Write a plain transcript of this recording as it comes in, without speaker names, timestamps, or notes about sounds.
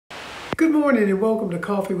Good morning and welcome to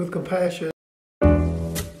Coffee with Compassion.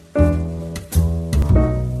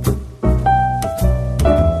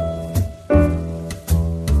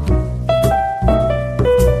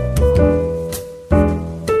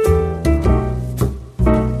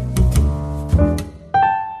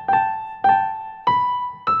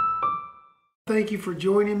 Thank you for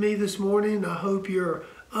joining me this morning. I hope you're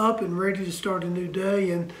up and ready to start a new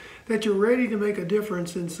day and that you're ready to make a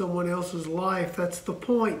difference in someone else's life. That's the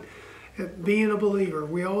point. Being a believer,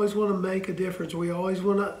 we always want to make a difference. We always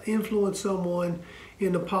want to influence someone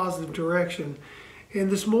in a positive direction.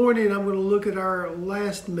 And this morning I'm going to look at our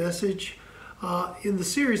last message in the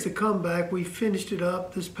series, The Comeback. We finished it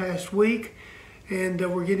up this past week, and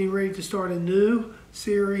we're getting ready to start a new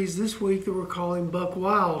series this week that we're calling Buck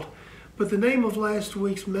Wild. But the name of last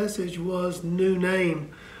week's message was New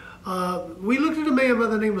Name. We looked at a man by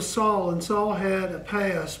the name of Saul, and Saul had a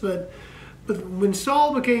past, but when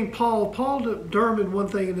Saul became Paul, Paul determined one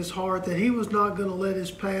thing in his heart, that he was not going to let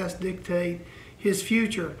his past dictate his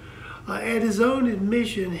future. At his own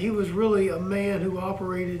admission, he was really a man who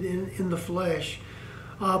operated in the flesh.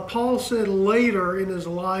 Paul said later in his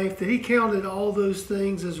life that he counted all those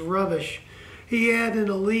things as rubbish. He had an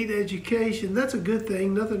elite education. That's a good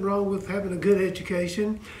thing. Nothing wrong with having a good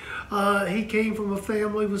education. He came from a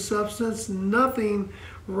family with substance. Nothing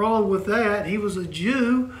wrong with that. He was a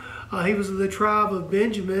Jew. He was of the tribe of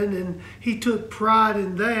Benjamin, and he took pride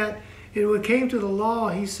in that. And when it came to the law,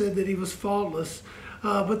 he said that he was faultless.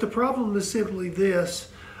 But the problem is simply this.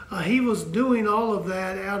 He was doing all of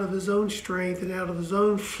that out of his own strength and out of his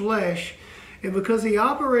own flesh. And because he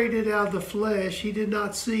operated out of the flesh, he did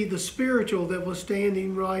not see the spiritual that was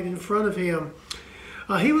standing right in front of him.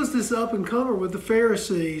 He was this up-and-comer with the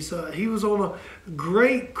Pharisees. He was on a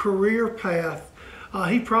great career path.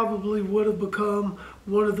 He probably would have become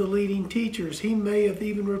one of the leading teachers. He may have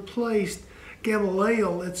even replaced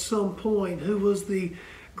Gamaliel at some point, who was the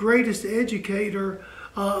greatest educator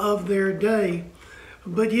of their day.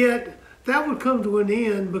 But yet, that would come to an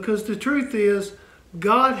end, because the truth is,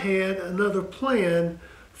 God had another plan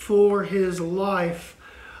for his life.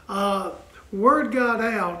 Word got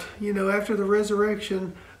out, after the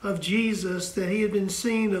resurrection of Jesus, that he had been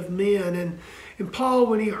seen of men. And Saul,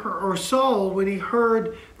 when he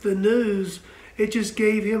heard the news, it just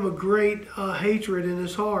gave him a great hatred in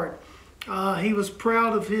his heart. He was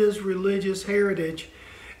proud of his religious heritage.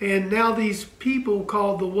 And now these people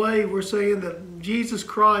called the Way were saying that Jesus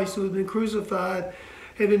Christ, who had been crucified,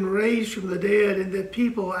 had been raised from the dead, and that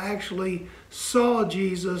people actually saw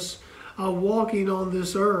Jesus walking on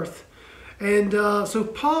this earth. And so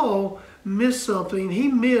Paul missed something. He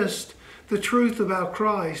missed the truth about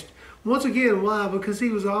Christ. Once again, why? Because he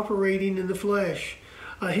was operating in the flesh.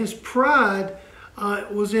 His pride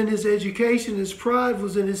was in his education. His pride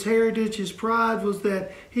was in his heritage. His pride was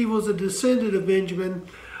that he was a descendant of Benjamin.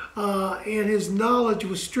 And his knowledge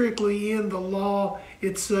was strictly in the law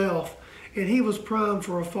itself. And he was primed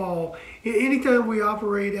for a fall. Anytime we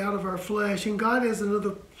operate out of our flesh, and God has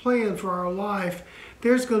another plan for our life,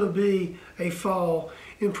 there's going to be a fall.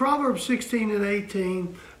 In Proverbs 16 and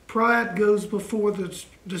 18, pride goes before the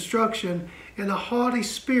destruction, and a haughty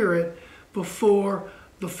spirit before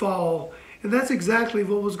the fall. And that's exactly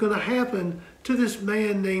what was going to happen to this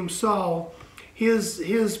man named Saul.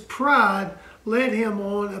 His pride led him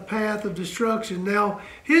on a path of destruction. Now,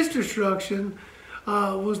 his destruction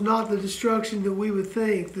was not the destruction that we would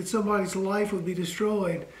think, that somebody's life would be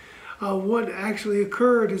destroyed. What actually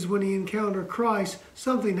occurred is when he encountered Christ,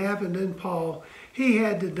 something happened in Paul. He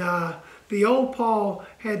had to die. The old Paul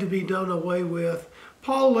had to be done away with.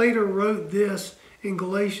 Paul later wrote this in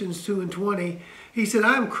Galatians 2 and 20. He said,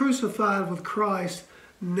 I am crucified with Christ.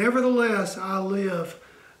 Nevertheless, I live.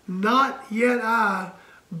 Not yet I,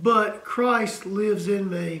 but Christ lives in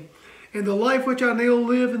me. And the life which I now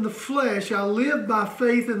live in the flesh, I live by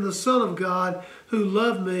faith in the Son of God, who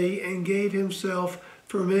loved me and gave himself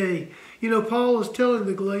for me. Paul is telling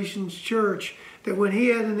the Galatians church that when he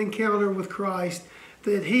had an encounter with Christ,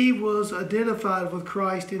 that he was identified with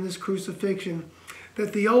Christ in his crucifixion,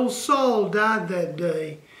 that the old Saul died that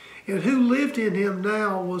day, and who lived in him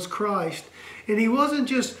now was Christ. And he wasn't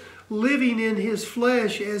just living in his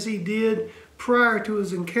flesh as he did prior to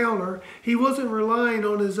his encounter. He wasn't relying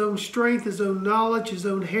on his own strength, his own knowledge, his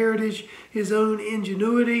own heritage, his own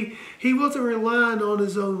ingenuity. He wasn't relying on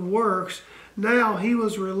his own works. Now he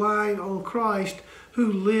was relying on Christ,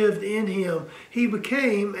 who lived in him. He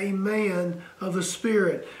became a man of the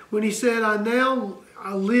Spirit. When he said,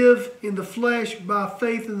 I live in the flesh by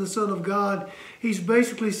faith in the Son of God, he's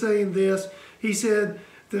basically saying this. He said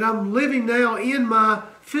that I'm living now in my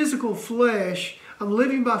physical flesh. I'm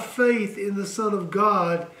living by faith in the Son of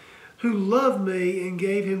God who loved me and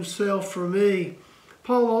gave himself for me.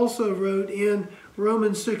 Paul also wrote in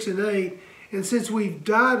Romans 6 and 8, and since we've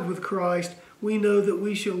died with Christ, we know that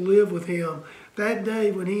we shall live with him. That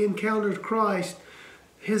day when he encountered Christ,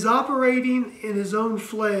 his operating in his own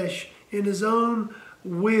flesh, in his own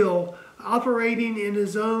will, operating in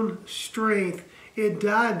his own strength, it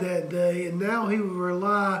died that day, and now he will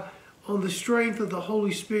rely on the strength of the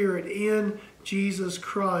Holy Spirit in Jesus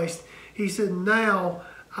Christ. He said, now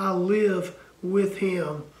I live with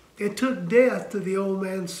him. It took death to the old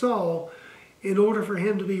man Saul in order for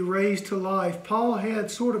him to be raised to life. Paul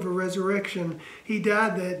had sort of a resurrection. He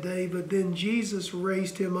died that day, but then Jesus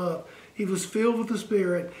raised him up. He was filled with the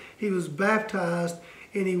Spirit. He was baptized,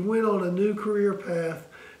 and he went on a new career path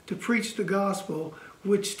to preach the gospel,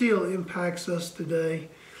 which still impacts us today.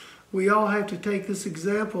 We all have to take this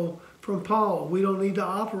example from Paul. We don't need to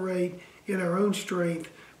operate in our own strength.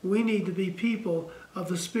 We need to be people of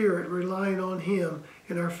the Spirit, relying on him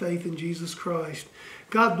and our faith in Jesus Christ.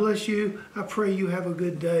 God bless you. I pray you have a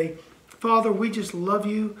good day. Father, we just love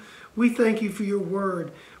you. We thank you for your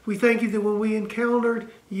word. We thank you that when we encountered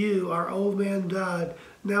you, our old man died.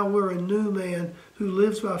 Now we're a new man who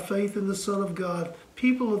lives by faith in the Son of God,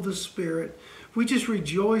 people of the Spirit. We just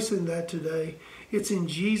rejoice in that today. It's in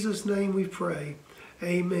Jesus' name we pray.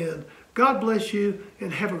 Amen. God bless you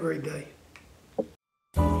and have a great day.